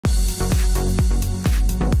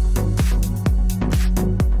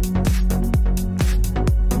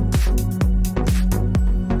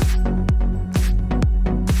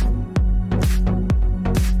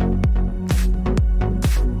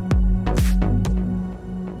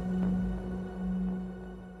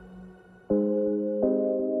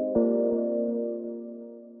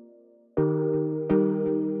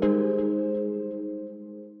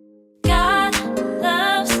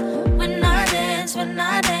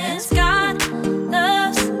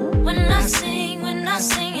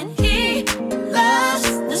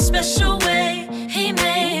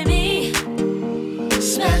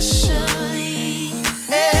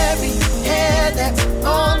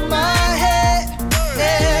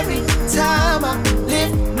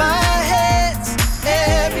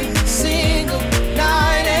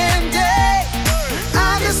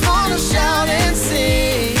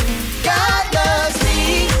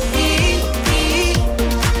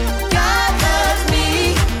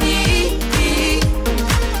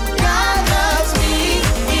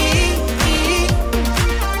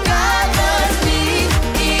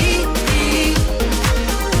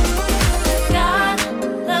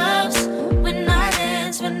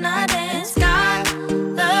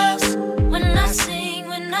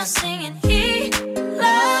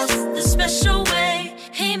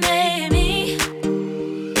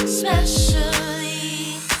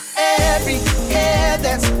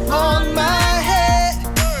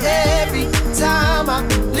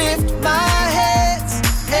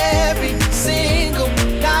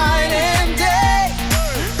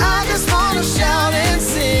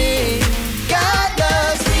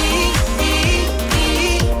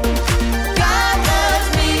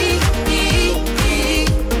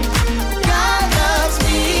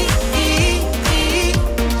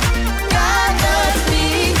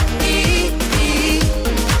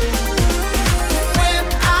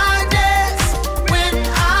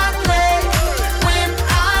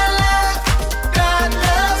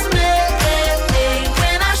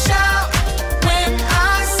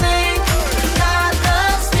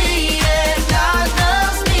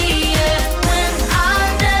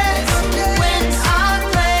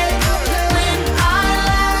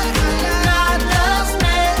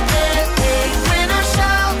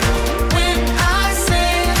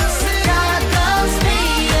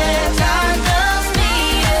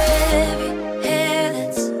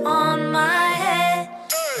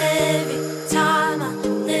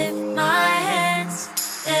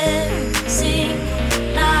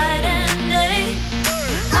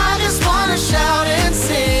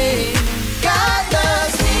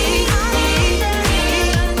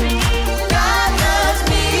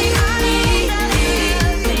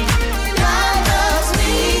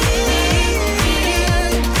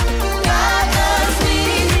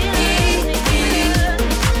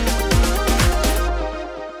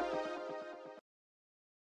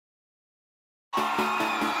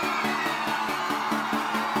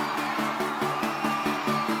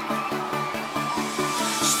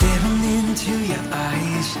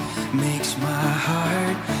makes my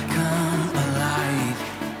heart come alive.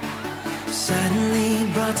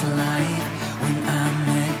 Suddenly brought to life when I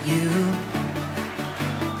met you.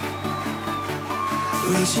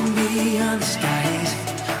 Reaching beyond the skies,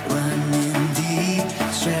 running deep,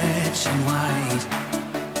 stretching wide.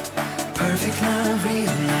 Perfect love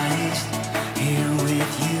realized here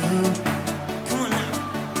with you. Come on now.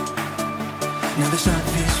 Now this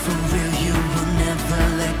love is for real. You will never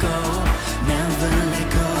let go, never let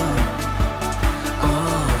go. Oh,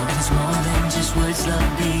 and it's more than just words. Love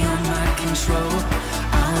beyond my control,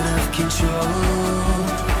 out of control.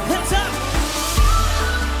 Hands up.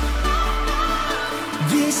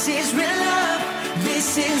 This is real love.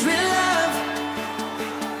 This is real love.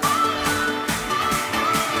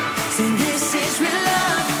 Say this is real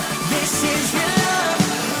love. This is real love.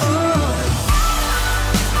 Oh.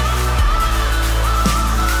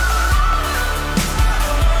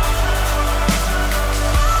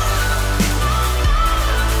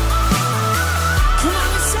 Come on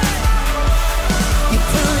and say, you're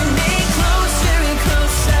pulling me closer and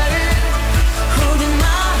closer, holding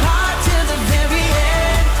my heart to the very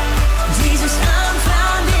end. Jesus, I'm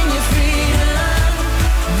found in your freedom.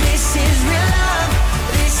 This is real love.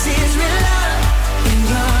 This is real love. In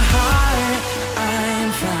your heart, I'm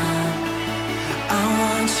found. I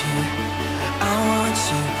want you. I want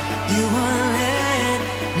you. You won't let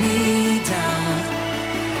me down.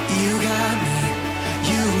 You got me.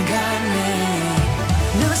 You got me.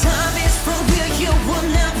 No time is for real. You will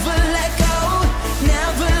never let go.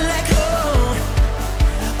 Never let go.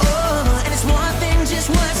 Oh, and it's more than just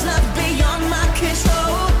words. Love beyond my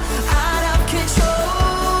control. Out of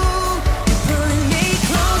control. You're pulling me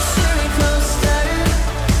closer and closer,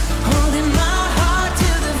 holding my heart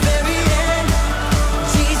to the very end.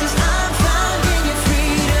 Jesus, I'm found in your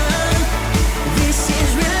freedom. This is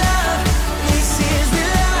real love. This is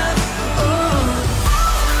real love. Oh.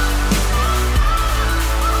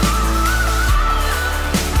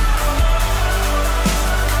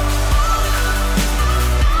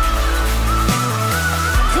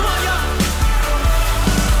 Come on, y'all.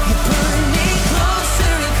 You're pulling me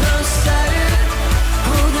closer and closer,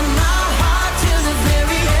 holding my heart to the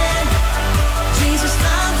very end. Jesus,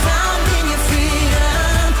 I'm found in your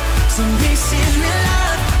freedom. So this is real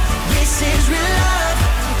love. This is real love.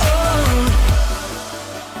 Oh.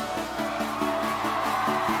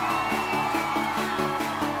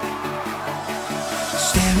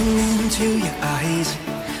 Staring into your eyes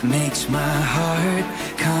makes my heart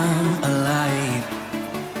come alive.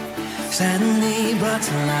 Suddenly brought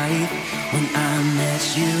to life when I met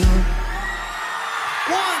you.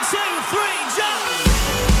 1, 2, 3, jump!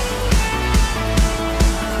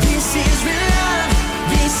 This is real love.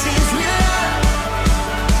 This is real love.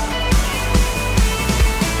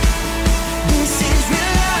 This is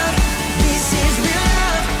real love. This is real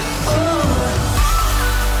love. Oh.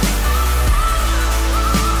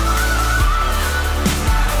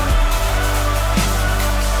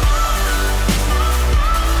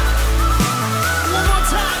 One more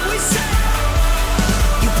time, we say,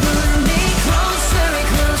 you're pulling me closer and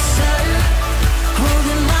closer,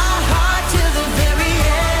 holding my heart to the very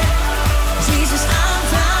end. Jesus, I'm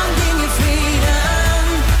found in your freedom.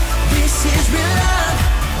 This is real love.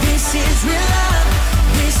 This is real love.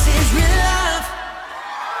 This is real love.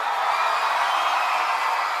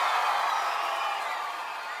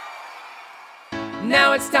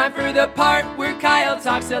 Now it's time for the part where Kyle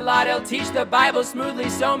talks a lot. He'll teach the Bible smoothly,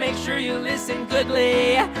 so make sure you listen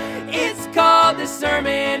goodly. It's called the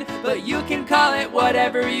sermon, but you can call it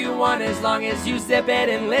whatever you want as long as you zip it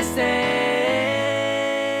and listen.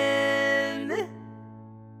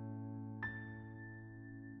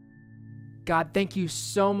 God, thank you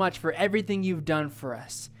so much for everything you've done for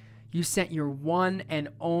us. You sent your one and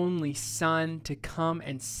only Son to come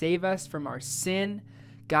and save us from our sin.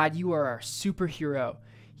 God, you are our superhero.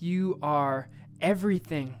 You are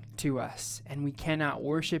everything to us, and we cannot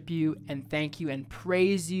worship you and thank you and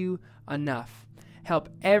praise you enough. Help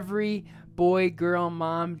every boy, girl,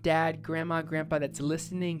 mom, dad, grandma, grandpa that's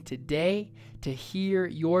listening today to hear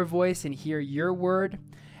your voice and hear your word,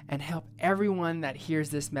 and help everyone that hears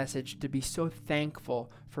this message to be so thankful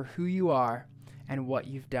for who you are and what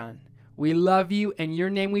you've done. We love you. In your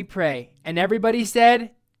name we pray. And everybody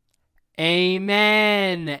said,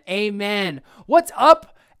 amen. Amen. What's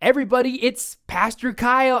up, everybody? It's Pastor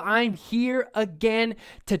Kyle. I'm here again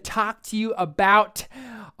to talk to you about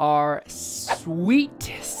our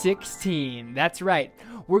Sweet 16. That's right.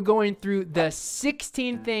 We're going through the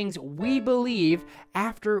 16 things we believe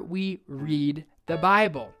after we read the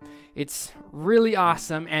Bible. It's really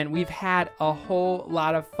awesome, and we've had a whole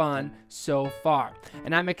lot of fun so far.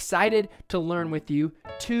 And I'm excited to learn with you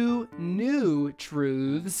 2 new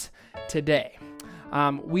truths today.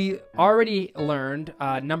 We already learned,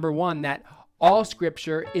 number 1, that all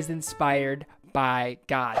Scripture is inspired by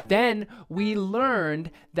God. Then we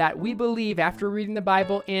learned that we believe, after reading the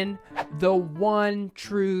Bible, in the one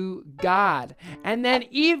true God. And then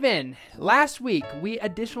even last week, we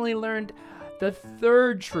additionally learned the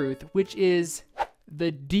 3rd truth, which is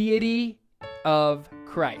the deity of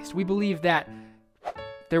Christ. We believe that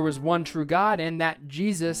there was one true God and that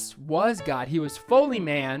Jesus was God. He was fully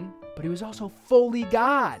man, but he was also fully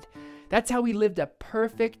God. That's how he lived a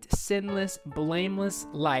perfect, sinless, blameless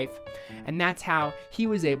life. And that's how he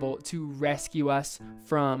was able to rescue us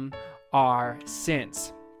from our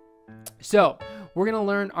sins. So we're going to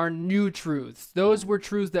learn our new truths. Those were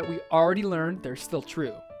truths that we already learned. They're still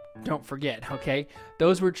true. Don't forget, okay?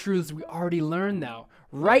 Those were truths we already learned, though.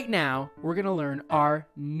 Right now, we're going to learn our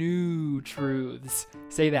new truths.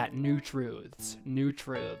 Say that, new truths. New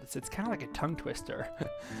truths. It's kind of like a tongue twister.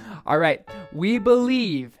 All right. We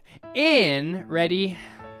believe in, ready?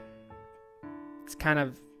 It's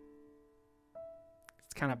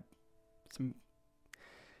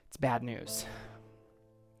bad news.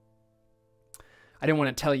 I didn't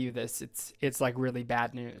want to tell you this. It's like really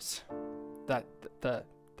bad news.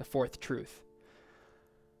 The 4th truth.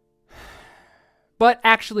 But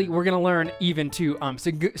actually, we're gonna learn even too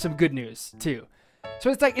some good news too. So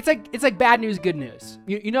it's like bad news, good news.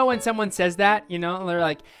 You know when someone says that, you know, they're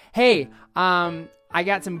like, hey, I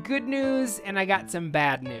got some good news and I got some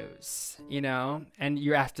bad news, you know, and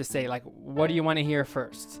you have to say, like, what do you want to hear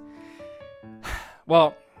first?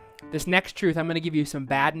 Well, this next truth, I'm going to give you some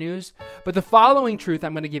bad news, but the following truth,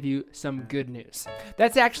 I'm going to give you some good news.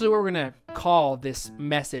 That's actually what we're going to call this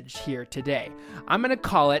message here today. I'm going to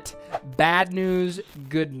call it bad news,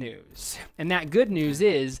 good news. And that good news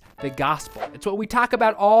is the gospel. It's what we talk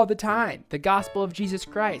about all the time, the gospel of Jesus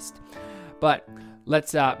Christ. But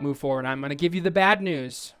let's move forward. I'm going to give you the bad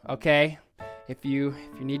news, okay? If you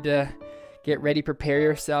need to get ready, prepare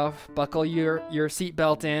yourself, buckle your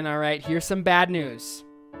seatbelt in, all right? Here's some bad news.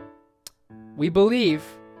 We believe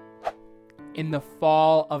in the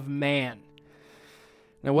fall of man.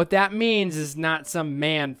 Now, what that means is not some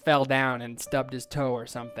man fell down and stubbed his toe or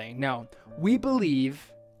something. No, we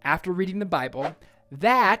believe, after reading the Bible,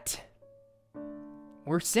 that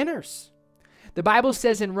we're sinners. The Bible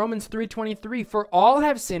says in Romans 3:23, "For all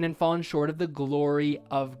have sinned and fallen short of the glory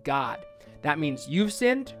of God." That means you've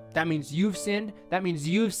sinned. That means you've sinned. That means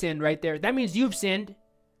you've sinned right there. That means you've sinned.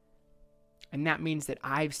 And that means that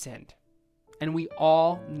I've sinned. And we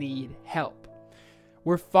all need help.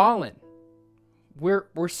 We're fallen.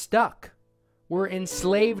 We're stuck. We're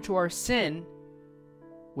enslaved to our sin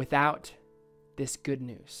without this good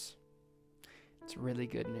news. It's really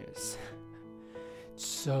good news. It's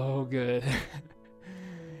so good.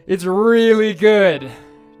 It's really good. Do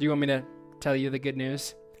you want me to tell you the good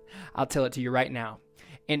news? I'll tell it to you right now.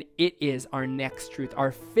 And it is our next truth,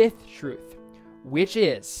 our 5th truth, which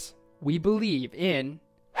is we believe in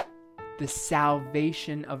the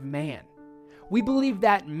salvation of man. We believe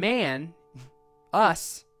that man,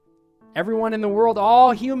 us, everyone in the world,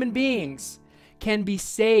 all human beings, can be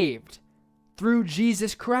saved through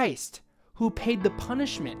Jesus Christ, who paid the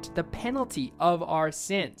punishment, the penalty of our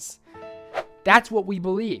sins. That's what we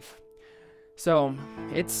believe. So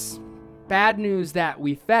it's bad news that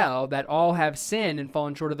we fell, that all have sinned and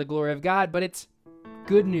fallen short of the glory of God, but it's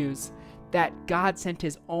good news that God sent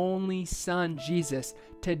his only son, Jesus,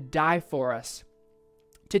 to die for us,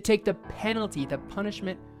 to take the penalty, the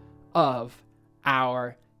punishment of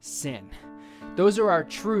our sin. Those are our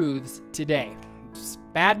truths today. It's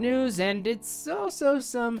bad news, and it's also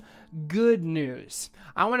some good news.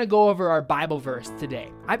 I want to go over our Bible verse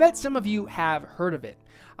today. I bet some of you have heard of it.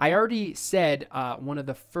 I already said one of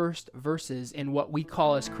the first verses in what we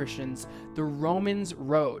call as Christians the Romans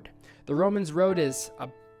Road. The Romans Road is a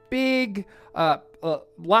big,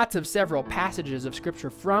 lots of several passages of scripture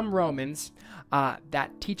from Romans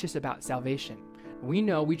that teach us about salvation. We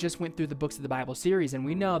know, we just went through the books of the Bible series, and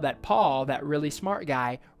we know that Paul, that really smart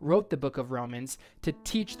guy, wrote the book of Romans to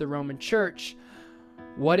teach the Roman church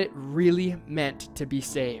what it really meant to be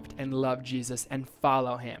saved and love Jesus and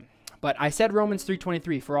follow him. But I said Romans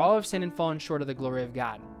 3:23, "For all have sinned and fallen short of the glory of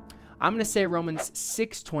God." I'm going to say Romans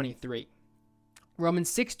 6:23. Romans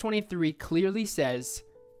 6:23 clearly says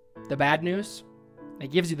the bad news.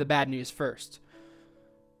 It gives you the bad news first,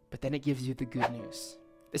 but then it gives you the good news.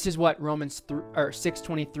 This is what Romans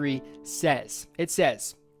 6:23 says. It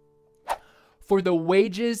says, For the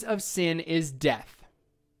wages of sin is death.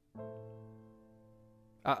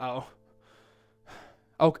 Uh-oh.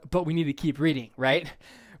 Oh, but we need to keep reading, right?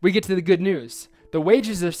 We get to the good news. The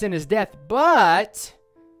wages of sin is death, but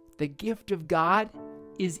the gift of God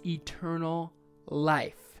is eternal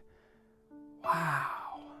life.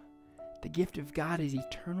 Wow. The gift of God is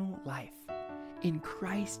eternal life in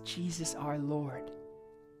Christ Jesus our Lord.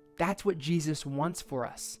 That's what Jesus wants for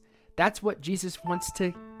us. That's what Jesus wants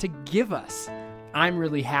to give us. I'm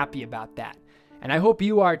really happy about that. And I hope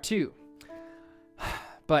you are too.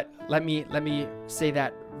 But let me say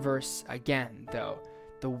that verse again, though.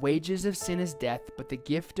 The wages of sin is death, but the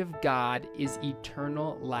gift of God is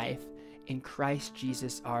eternal life in Christ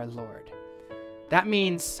Jesus our Lord. That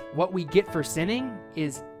means what we get for sinning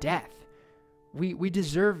is death. We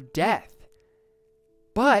deserve death.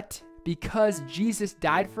 But because Jesus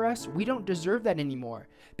died for us, we don't deserve that anymore.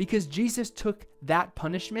 Because Jesus took that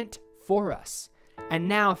punishment for us. And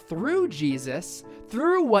now through Jesus,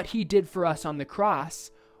 through what he did for us on the cross,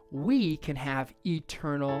 we can have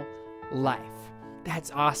eternal life. That's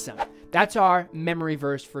awesome. That's our memory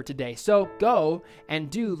verse for today. So go and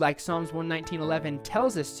do like Psalms 119:11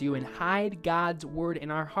 tells us to, and hide God's word in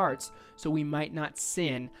our hearts so we might not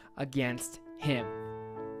sin against him.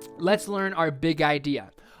 Let's learn our big idea.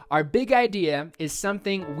 Our big idea is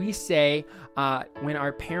something we say when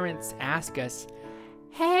our parents ask us,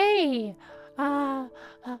 Hey,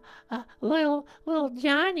 little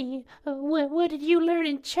Johnny, what did you learn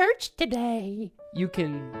in church today? you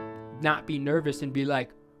can not be nervous and be like,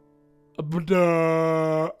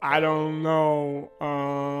 I don't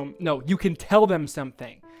know. No, you can tell them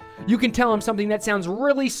something. You can tell them something that sounds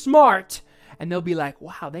really smart, and they'll be like,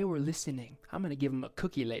 wow, they were listening. I'm going to give them a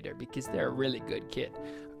cookie later because they're a really good kid.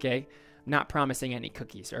 Okay? I'm not promising any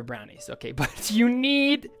cookies or brownies. Okay? But you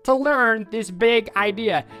need to learn this big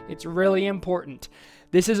idea. It's really important.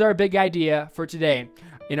 This is our big idea for today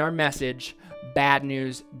in our message, Bad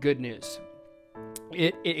News, Good News.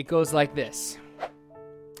 It goes like this.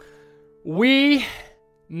 We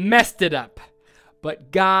messed it up,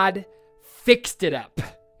 but God fixed it up.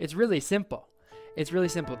 It's really simple. It's really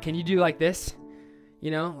simple. Can you do like this?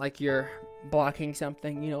 You know, like you're blocking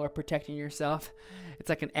something, or protecting yourself. It's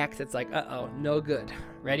like an X. It's like, uh-oh, no good.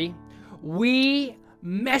 Ready? We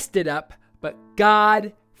messed it up, but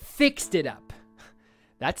God fixed it up.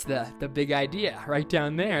 That's the big idea right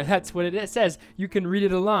down there. That's what it says. You can read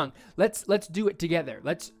it along. Let's do it together.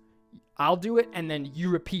 I'll do it, and then you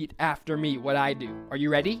repeat after me what I do. Are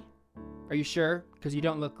you ready? Are you sure? Because you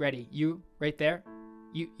don't look ready. You, right there,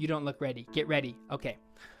 you don't look ready. Get ready. Okay.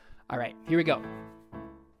 All right, here we go.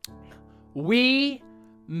 We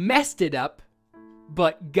messed it up,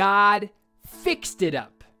 but God fixed it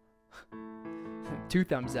up. 2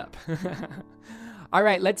 thumbs up. All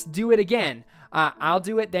right, let's do it again. I'll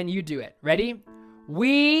do it, then you do it. Ready?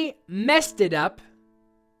 We messed it up,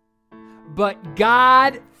 but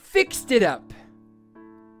God fixed it up.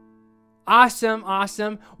 Awesome,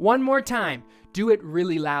 awesome. One more time. Do it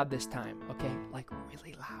really loud this time, okay? Like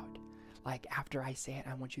really loud. Like after I say it,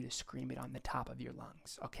 I want you to scream it on the top of your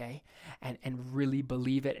lungs, okay? And really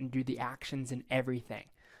believe it and do the actions and everything.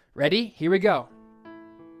 Ready? Here we go.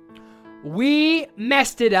 We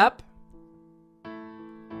messed it up.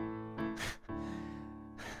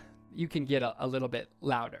 You can get a little bit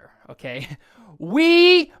louder, okay?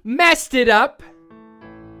 We messed it up,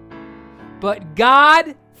 but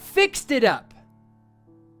God fixed it up.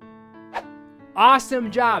 Awesome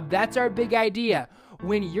job. That's our big idea.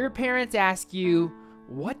 When your parents ask you,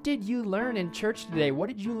 what did you learn in church today? What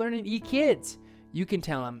did you learn in eKids? You can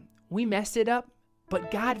tell them, we messed it up, but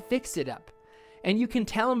God fixed it up. And you can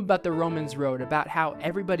tell them about the Romans road, about how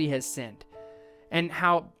everybody has sinned. And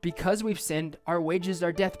how because we've sinned, our wages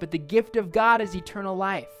are death, but the gift of God is eternal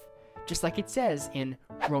life. Just like it says in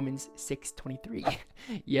Romans 6:23.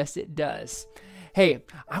 Yes, it does. Hey,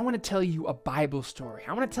 I want to tell you a Bible story.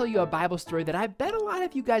 I want to tell you a Bible story that I bet a lot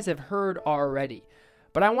of you guys have heard already.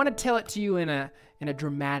 But I want to tell it to you in a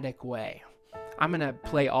dramatic way. I'm going to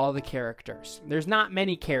play all the characters. There's not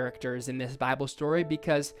many characters in this Bible story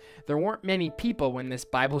because there weren't many people when this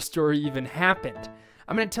Bible story even happened.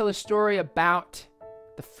 I'm going to tell a story about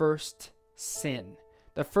the first sin.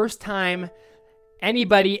 The first time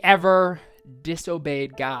anybody ever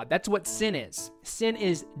disobeyed God. That's what sin is. Sin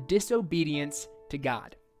is disobedience to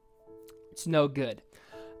God. It's no good.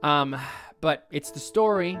 But it's the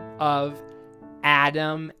story of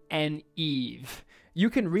Adam and Eve. You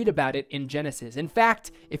can read about it in Genesis. In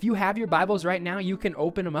fact, if you have your Bibles right now, you can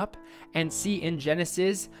open them up and see in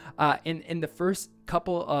Genesis, in the first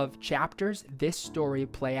couple of chapters, this story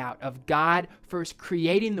play out of God first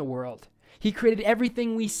creating the world He created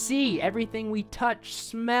everything we see, everything we touch,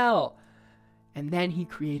 smell. And then he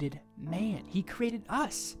created man. He created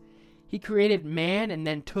us. He created man and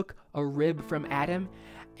then took a rib from Adam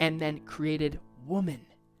and then created woman.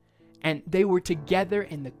 And they were together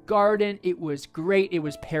in the garden. It was great. It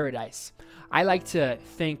was paradise. I like to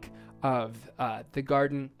think of the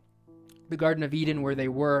Garden of Eden where they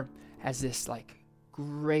were as this like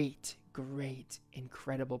great,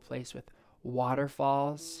 incredible place with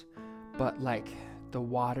waterfalls, but like the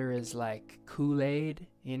water is like Kool-Aid,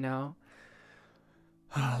 you know?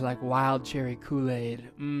 Like wild cherry Kool-Aid.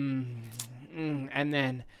 And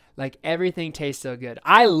then like everything tastes so good.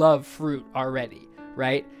 I love fruit already,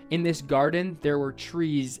 right? In this garden, there were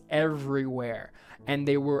trees everywhere and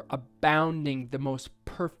they were abounding the most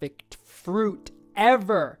perfect fruit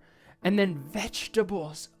ever. And then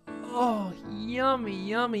vegetables. Oh,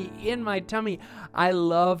 yummy in my tummy. I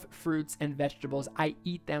love fruits and vegetables. I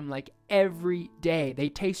eat them like every day. They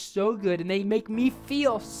taste so good and they make me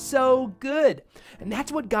feel so good. And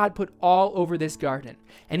that's what God put all over this garden.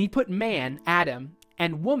 And he put man, Adam,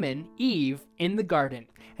 and woman, Eve, in the garden.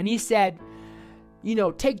 And he said, you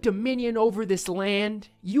know, take dominion over this land.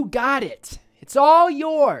 You got it. It's all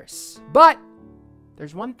yours. But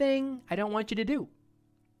there's one thing I don't want you to do.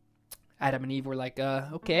 Adam and Eve were like,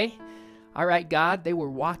 okay, all right, God. They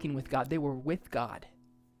were walking with God. They were with God.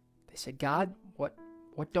 They said, God, what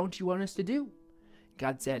don't you want us to do?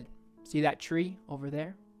 God said, see that tree over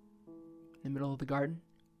there in the middle of the garden?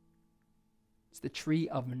 It's the tree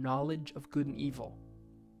of knowledge of good and evil.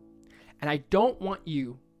 And I don't want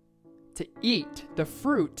you to eat the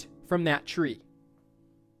fruit from that tree.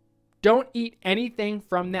 Don't eat anything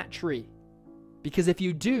from that tree. Because if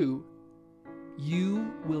you do,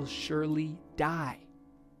 you will surely die.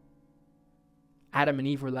 Adam and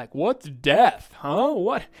Eve were like, what's death? Huh?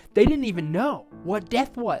 What? They didn't even know what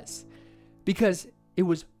death was because it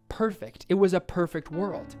was perfect. It was a perfect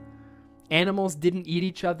world. Animals didn't eat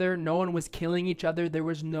each other. No one was killing each other. There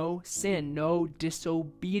was no sin, no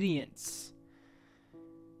disobedience.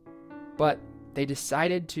 But they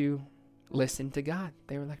decided to listen to God.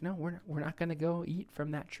 They were like, no, we're not going to go eat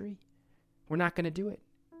from that tree. We're not going to do it.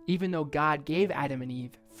 Even though God gave Adam and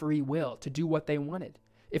Eve free will to do what they wanted.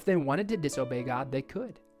 If they wanted to disobey God, they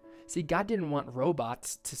could. See, God didn't want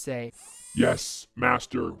robots to say, yes,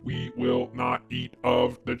 Master, we will not eat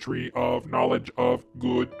of the tree of knowledge of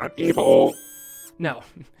good and evil. No,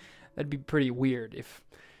 that'd be pretty weird if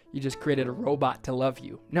you just created a robot to love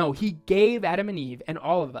you. No, he gave Adam and Eve and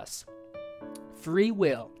all of us free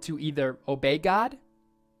will to either obey God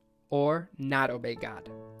or not obey God.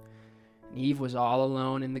 And Eve was all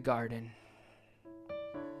alone in the garden.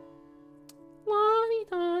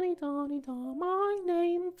 La-di-da-di-da-di-da, my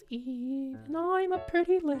name's Eve, and I'm a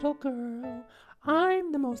pretty little girl.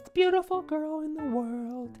 I'm the most beautiful girl in the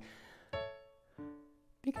world.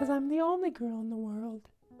 Because I'm the only girl in the world.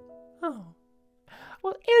 Oh.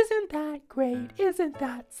 Well, isn't that great? Isn't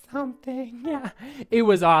that something? Yeah, it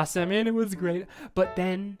was awesome and it was great. But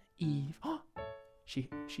then Eve, she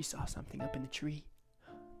saw something up in the tree.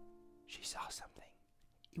 She saw something.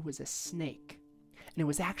 It was a snake. And it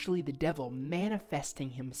was actually the devil manifesting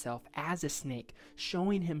himself as a snake,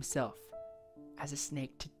 showing himself as a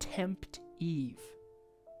snake to tempt Eve.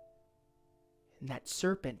 And that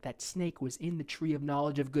serpent, that snake, was in the tree of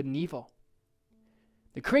knowledge of good and evil.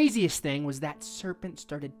 The craziest thing was that serpent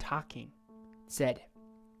started talking. It said,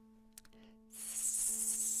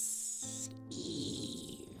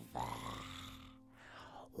 Eve,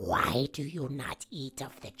 why do you not eat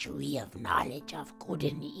of the tree of knowledge of good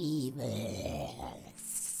and evil?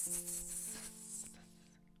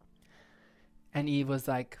 And Eve was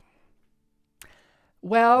like,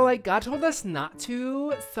 well, like God told us not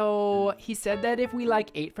to, so he said that if we like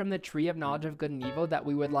ate from the tree of knowledge of good and evil that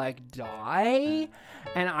we would like die.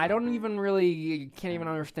 And I can't even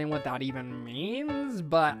understand what that even means,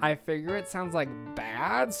 but I figure it sounds like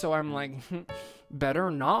bad, so I'm like, better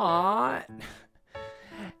not.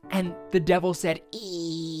 And the devil said,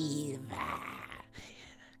 Eve,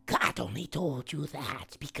 God only told you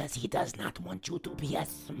that because he does not want you to be as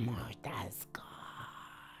smart as God.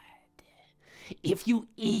 If you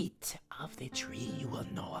eat of the tree, you will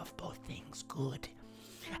know of both things good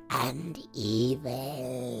and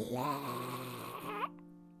evil.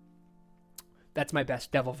 That's my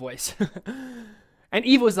best devil voice. And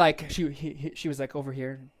Eve was like, she was like over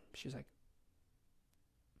here. She was like,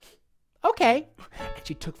 okay. And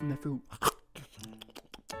she took from the fruit.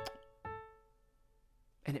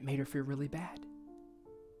 And it made her feel really bad.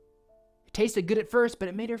 It tasted good at first, but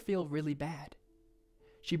it made her feel really bad.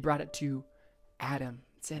 She brought it to Adam,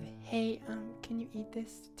 said, hey, can you eat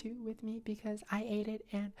this too with me? Because I ate it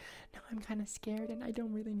and now I'm kind of scared and I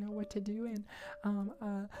don't really know what to do. And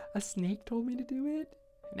a snake told me to do it.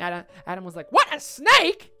 And Adam was like, what, a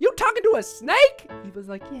snake? You talking to a snake? He was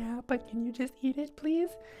like, yeah, but can you just eat it, please?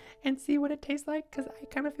 And see what it tastes like? Because I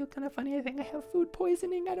kind of feel kind of funny. I think I have food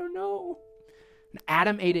poisoning. I don't know. And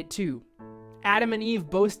Adam ate it too. Adam and Eve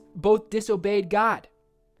both disobeyed God.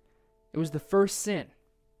 It was the first sin.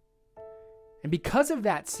 And because of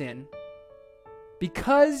that sin,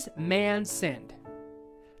 because man sinned,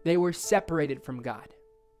 they were separated from God.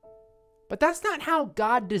 But that's not how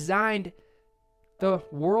God designed the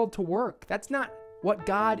world to work. That's not what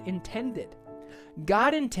God intended.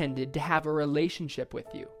 God intended to have a relationship with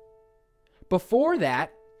you. Before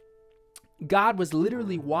that, God was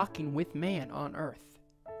literally walking with man on earth.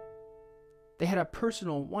 They had a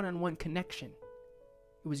personal one-on-one connection.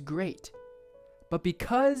 It was great. But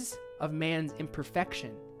because of man's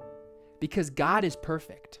imperfection, because God is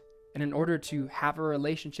perfect, and in order to have a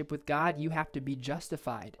relationship with God, you have to be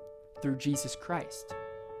justified through Jesus Christ.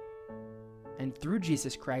 And through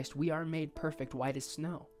Jesus Christ, we are made perfect, white as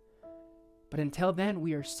snow. But until then,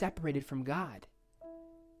 we are separated from God.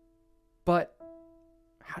 But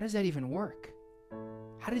how does that even work?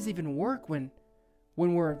 How does it even work when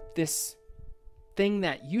we're this thing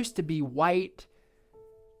that used to be white,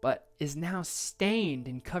 but is now stained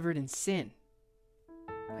and covered in sin?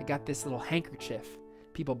 I got this little handkerchief.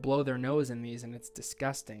 People blow their nose in these and it's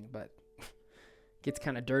disgusting, but it gets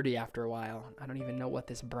kind of dirty after a while. I don't even know what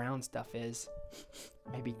this brown stuff is.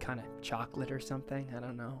 Maybe kind of chocolate or something. I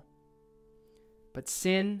don't know. But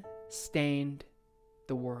sin stained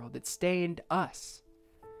the world. It stained us.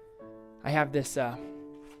 I have this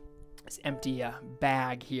empty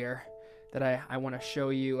bag here that I want to show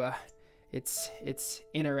you. It's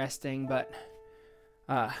interesting, but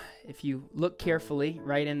if you look carefully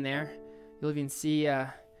right in there, you'll even see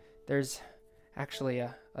there's actually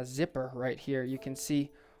a zipper right here. You can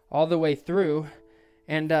see all the way through,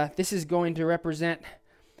 and this is going to represent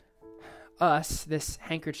us, this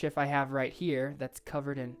handkerchief I have right here that's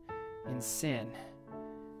covered in sin.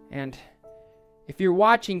 And if you're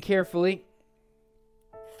watching carefully,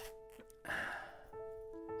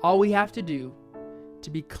 all we have to do to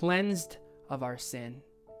be cleansed of our sin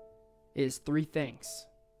is 3 things.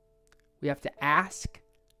 We have to ask,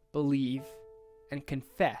 believe, and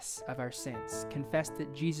confess of our sins. Confess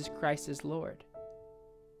that Jesus Christ is Lord.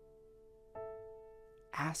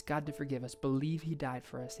 Ask God to forgive us, believe he died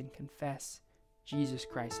for us, and confess Jesus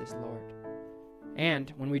Christ is Lord.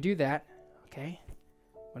 And when we do that,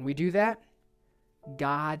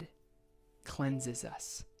 God cleanses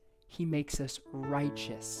us. He makes us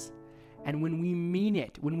righteous. And when we mean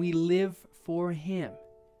it, when we live for him,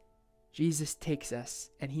 Jesus takes us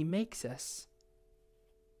and he makes us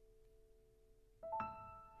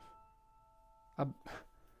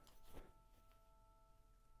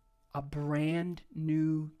a brand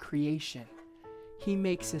new creation. He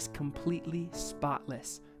makes us completely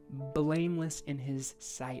spotless, blameless in his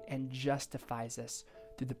sight, and justifies us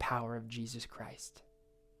through the power of Jesus Christ.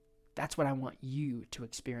 That's what I want you to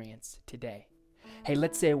experience today. Hey,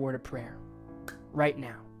 let's say a word of prayer right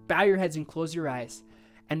now. Bow your heads and close your eyes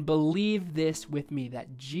and believe this with me,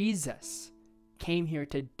 that Jesus came here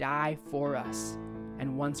to die for us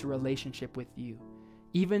and wants a relationship with you.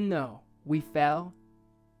 Even though we fell,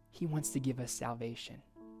 he wants to give us salvation.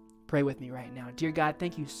 Pray with me right now. Dear God,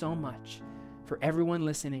 thank you so much for everyone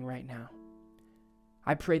listening right now.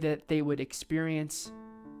 I pray that they would experience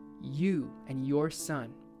you and your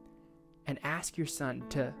Son, and ask your Son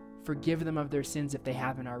to forgive them of their sins if they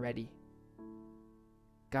haven't already.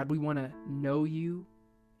 God, we want to know you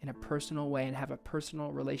in a personal way and have a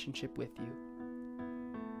personal relationship with you.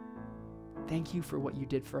 Thank you for what you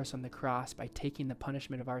did for us on the cross by taking the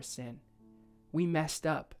punishment of our sin. We messed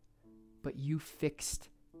up, but you fixed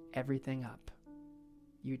everything up.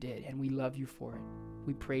 You did, and we love you for it.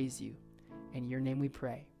 We praise you. In your name we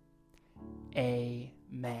pray.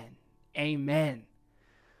 Amen. Amen.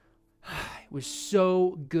 It was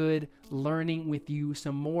so good learning with you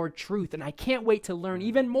some more truth, and I can't wait to learn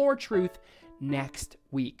even more truth next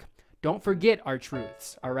week. Don't forget our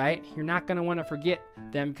truths, all right? You're not going to want to forget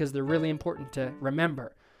them because they're really important to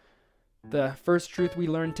remember. The first truth we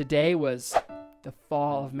learned today was the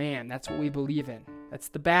fall of man. That's what we believe in. That's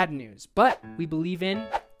the bad news. But we believe in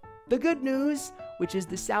the good news, which is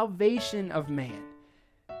the salvation of man.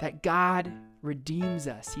 That God redeems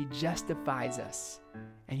us, he justifies us,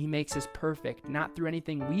 and he makes us perfect, not through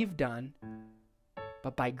anything we've done,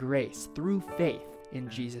 but by grace, through faith in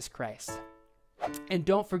Jesus Christ. And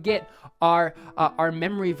don't forget our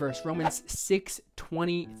memory verse, Romans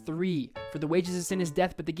 6:23. For the wages of sin is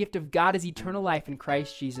death, but the gift of God is eternal life in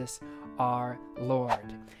Christ Jesus our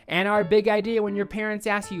Lord. And our big idea when your parents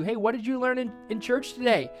ask you, hey, what did you learn in church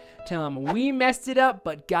today? Tell them, we messed it up,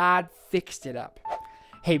 but God fixed it up.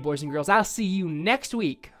 Hey, boys and girls, I'll see you next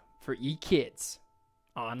week for eKids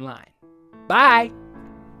Online. Bye.